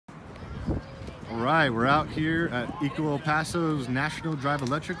All right, we're out here at Paso's National Drive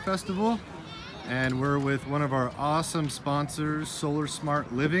Electric Festival, and we're with one of our awesome sponsors, Solar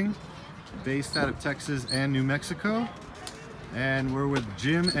Smart Living, based out of Texas and New Mexico. And we're with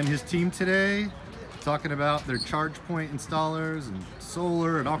Jim and his team today, talking about their charge point installers and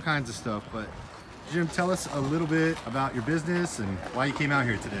solar and all kinds of stuff. But Jim, tell us a little bit about your business and why you came out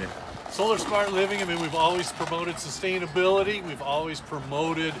here today. Solar Smart Living, I mean, we've always promoted sustainability. We've always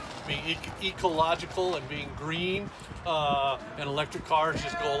promoted being ecological and being green, and electric cars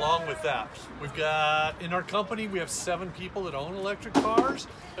just go along with that. We've got, in our company, we have 7 people that own electric cars,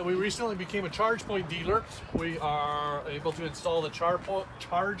 and we recently became a charge point dealer. We are able to install the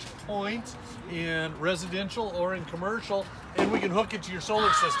charge point in residential or in commercial, and we can hook it to your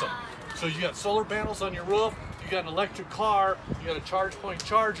solar system. So you got solar panels on your roof, you got an electric car, you got a charge point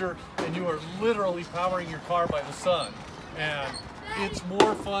charger, and you are literally powering your car by the sun. And it's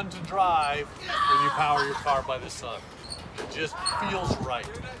more fun to drive when you power your car by the sun. It just feels right.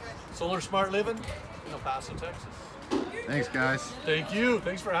 Solar Smart Living in El Paso, Texas. Thanks, guys. Thank you.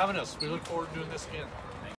 Thanks for having us. We look forward to doing this again.